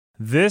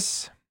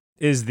This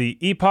is the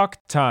Epoch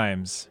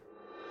Times.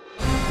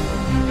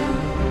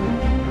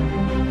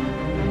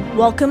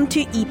 Welcome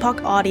to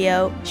Epoch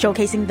Audio,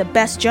 showcasing the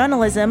best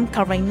journalism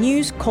covering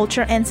news,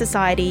 culture, and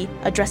society,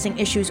 addressing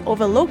issues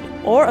overlooked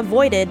or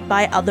avoided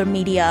by other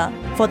media.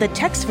 For the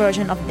text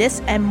version of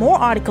this and more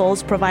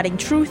articles providing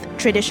truth,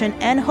 tradition,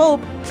 and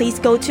hope, please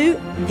go to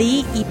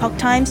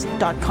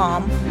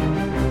theepochtimes.com.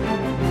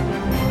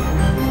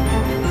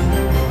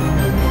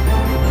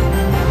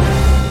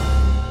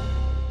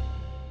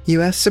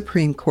 U.S.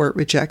 Supreme Court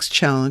rejects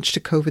challenge to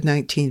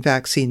COVID-19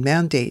 vaccine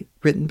mandate,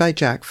 written by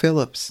Jack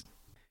Phillips.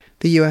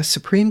 The U.S.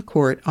 Supreme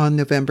Court on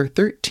November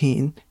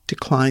 13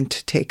 declined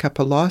to take up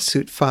a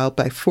lawsuit filed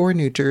by 4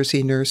 New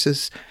Jersey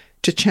nurses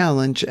to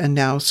challenge a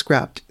now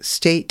scrapped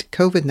state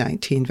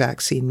COVID-19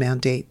 vaccine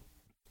mandate.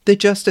 The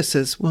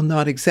justices will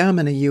not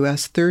examine a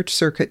U.S. Third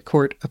Circuit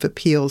Court of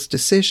Appeals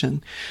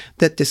decision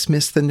that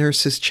dismissed the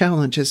nurses'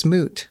 challenge as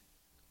moot.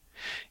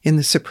 In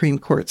the Supreme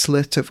Court's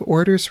list of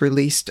orders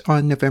released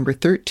on November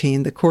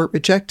 13, the court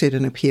rejected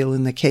an appeal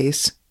in the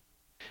case.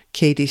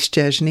 Katie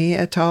Stejny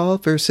et al.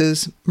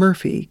 Versus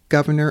Murphy,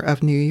 Governor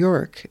of New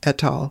York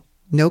et al.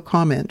 No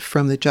comment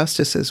from the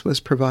justices was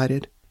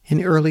provided.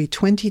 In early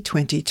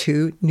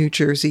 2022, New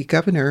Jersey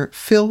Governor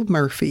Phil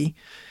Murphy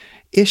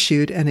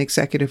issued an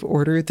executive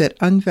order that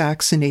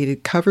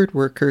unvaccinated covered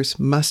workers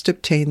must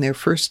obtain their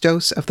first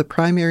dose of the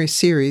primary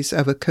series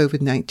of a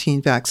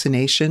COVID-19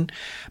 vaccination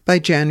by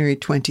January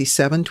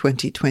 27,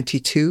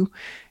 2022,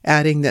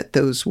 adding that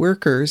those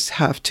workers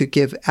have to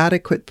give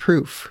adequate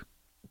proof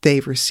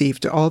they've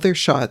received all their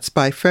shots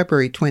by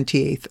February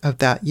 28th of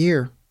that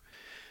year.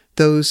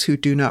 Those who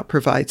do not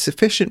provide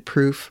sufficient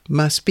proof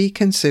must be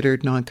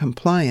considered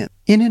non-compliant.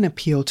 In an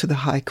appeal to the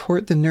High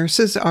Court, the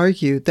nurses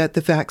argued that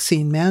the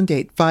vaccine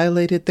mandate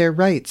violated their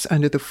rights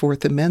under the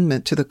Fourth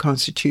Amendment to the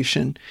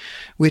Constitution,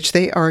 which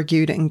they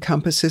argued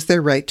encompasses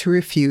their right to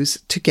refuse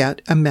to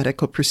get a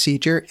medical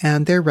procedure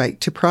and their right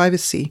to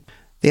privacy.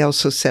 They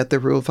also said the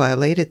rule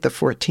violated the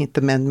 14th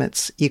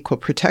Amendment's Equal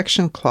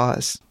Protection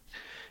Clause.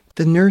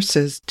 The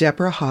nurses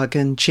Deborah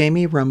Hagen,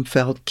 Jamie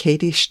Rumfeld,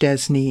 Katie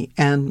Stejny,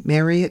 and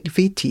Mariette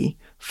Viti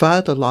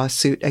filed a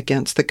lawsuit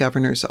against the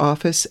governor's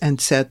office and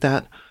said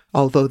that,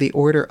 although the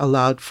order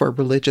allowed for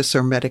religious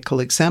or medical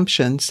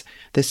exemptions,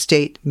 the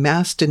state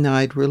mass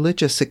denied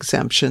religious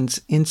exemptions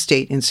in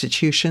state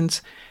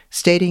institutions,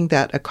 stating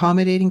that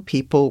accommodating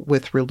people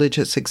with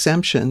religious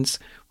exemptions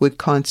would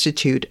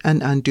constitute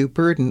an undue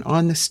burden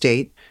on the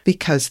state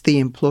because the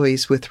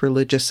employees with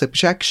religious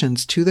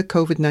objections to the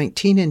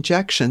COVID-19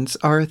 injections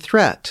are a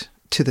threat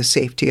to the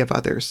safety of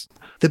others.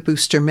 The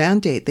booster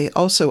mandate, they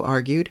also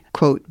argued,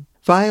 quote,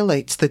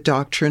 violates the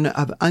doctrine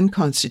of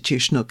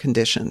unconstitutional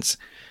conditions,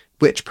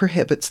 which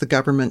prohibits the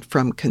government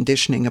from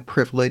conditioning a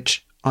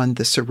privilege on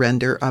the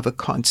surrender of a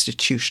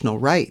constitutional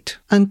right,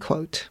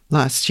 unquote.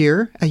 Last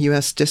year, a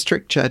U.S.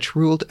 district judge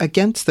ruled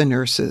against the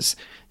nurses,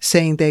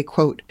 saying they,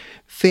 quote,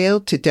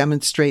 failed to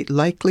demonstrate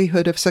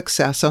likelihood of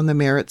success on the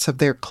merits of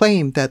their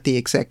claim that the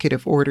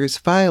executive orders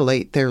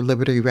violate their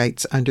liberty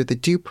rights under the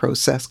Due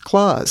Process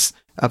Clause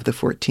of the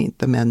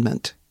 14th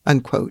Amendment,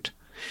 unquote,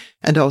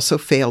 and also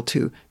failed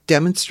to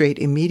demonstrate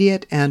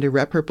immediate and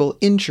irreparable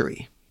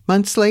injury.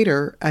 Months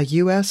later, a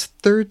U.S.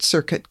 Third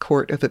Circuit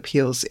Court of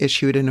Appeals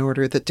issued an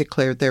order that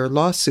declared their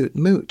lawsuit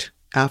moot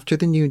after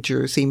the New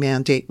Jersey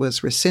mandate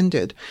was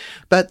rescinded,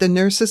 but the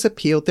nurses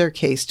appealed their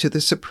case to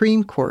the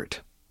Supreme Court.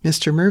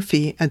 Mr.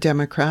 Murphy, a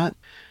Democrat,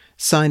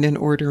 signed an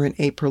order in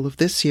April of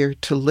this year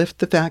to lift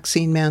the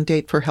vaccine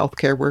mandate for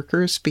healthcare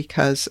workers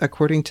because,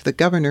 according to the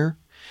governor,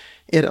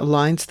 it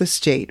aligns the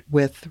state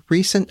with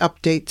recent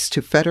updates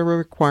to federal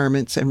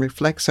requirements and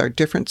reflects our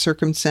different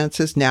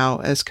circumstances now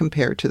as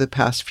compared to the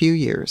past few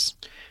years.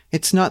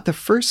 It's not the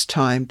first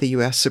time the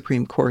U.S.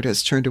 Supreme Court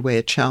has turned away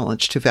a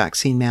challenge to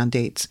vaccine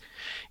mandates.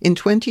 In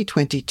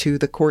 2022,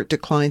 the court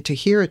declined to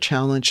hear a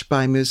challenge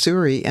by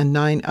Missouri and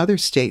 9 other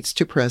states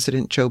to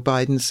President Joe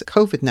Biden's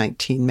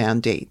COVID-19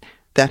 mandate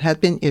that had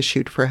been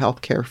issued for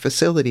healthcare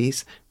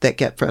facilities that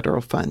get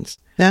federal funds.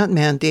 That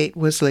mandate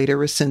was later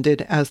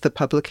rescinded as the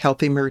public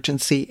health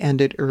emergency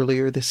ended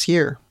earlier this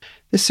year.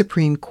 The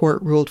Supreme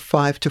Court ruled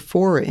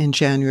 5-4 in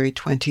January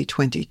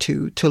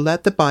 2022 to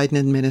let the Biden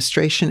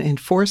administration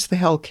enforce the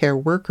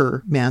healthcare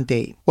worker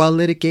mandate, while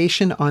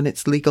litigation on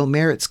its legal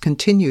merits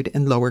continued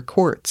in lower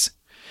courts.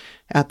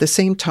 At the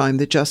same time,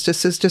 the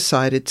justices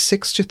decided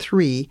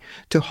 6-3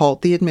 to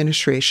halt the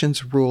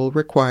administration's rule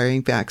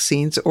requiring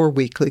vaccines or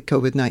weekly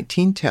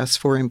COVID-19 tests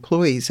for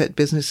employees at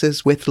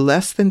businesses with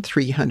less than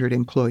 300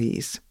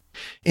 employees.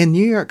 In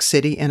New York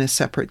City, in a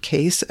separate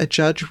case, a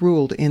judge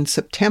ruled in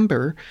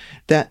September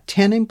that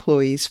 10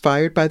 employees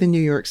fired by the New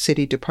York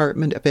City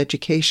Department of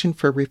Education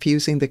for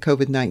refusing the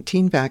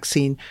COVID-19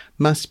 vaccine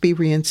must be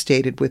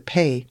reinstated with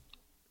pay.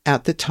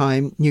 At the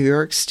time, New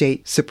York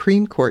State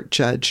Supreme Court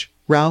Judge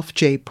Ralph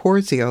J.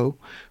 Porzio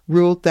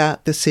ruled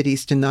that the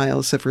city's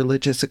denials of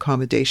religious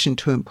accommodation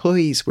to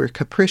employees were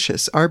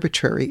capricious,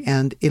 arbitrary,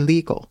 and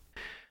illegal.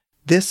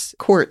 This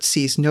court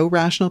sees no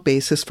rational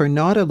basis for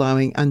not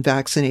allowing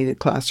unvaccinated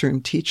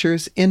classroom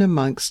teachers in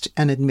amongst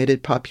an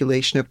admitted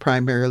population of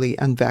primarily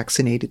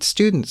unvaccinated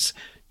students,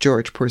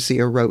 George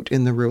Porzio wrote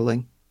in the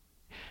ruling.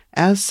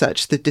 As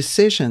such, the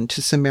decision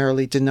to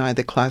summarily deny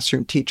the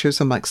classroom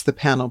teachers amongst the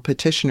panel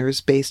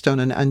petitioners based on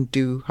an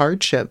undue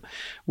hardship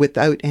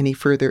without any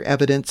further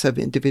evidence of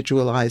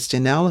individualized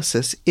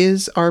analysis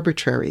is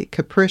arbitrary,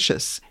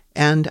 capricious,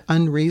 and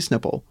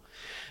unreasonable.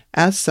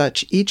 As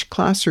such, each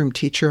classroom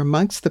teacher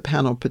amongst the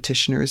panel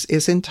petitioners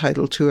is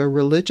entitled to a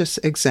religious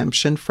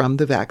exemption from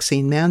the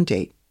vaccine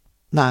mandate.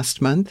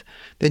 Last month,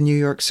 the New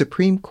York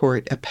Supreme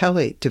Court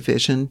Appellate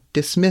Division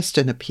dismissed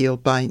an appeal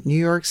by New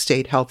York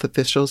State health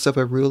officials of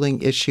a ruling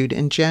issued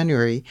in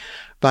January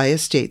by a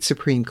state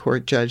Supreme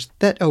Court judge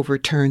that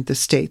overturned the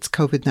state's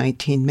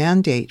COVID-19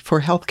 mandate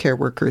for healthcare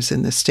workers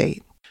in the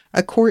state.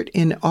 A court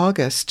in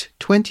August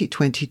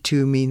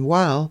 2022,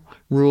 meanwhile,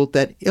 ruled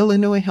that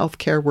Illinois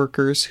healthcare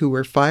workers who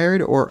were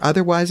fired or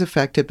otherwise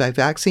affected by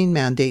vaccine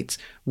mandates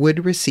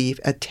would receive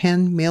a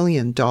 $10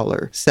 million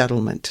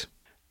settlement.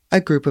 A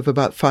group of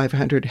about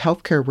 500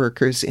 healthcare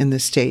workers in the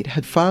state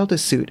had filed a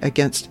suit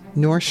against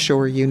North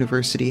Shore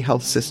University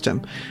Health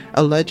System,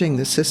 alleging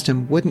the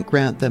system wouldn't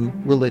grant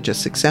them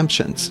religious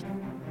exemptions.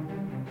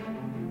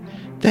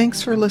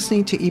 Thanks for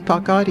listening to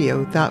Epoch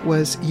Audio. That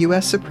was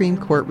U.S. Supreme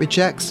Court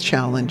rejects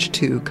challenge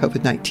to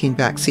COVID-19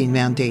 vaccine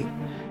mandate.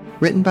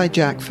 Written by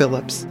Jack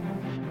Phillips.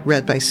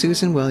 Read by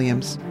Susan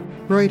Williams.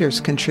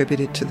 Reuters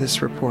contributed to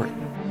this report.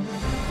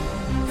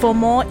 For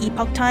more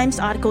Epoch Times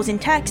articles in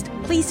text,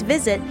 please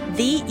visit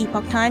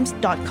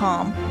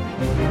theepochtimes.com.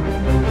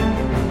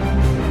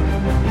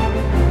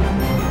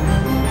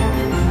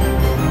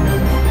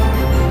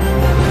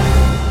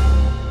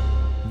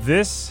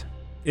 This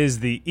is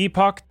the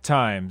Epoch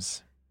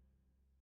Times.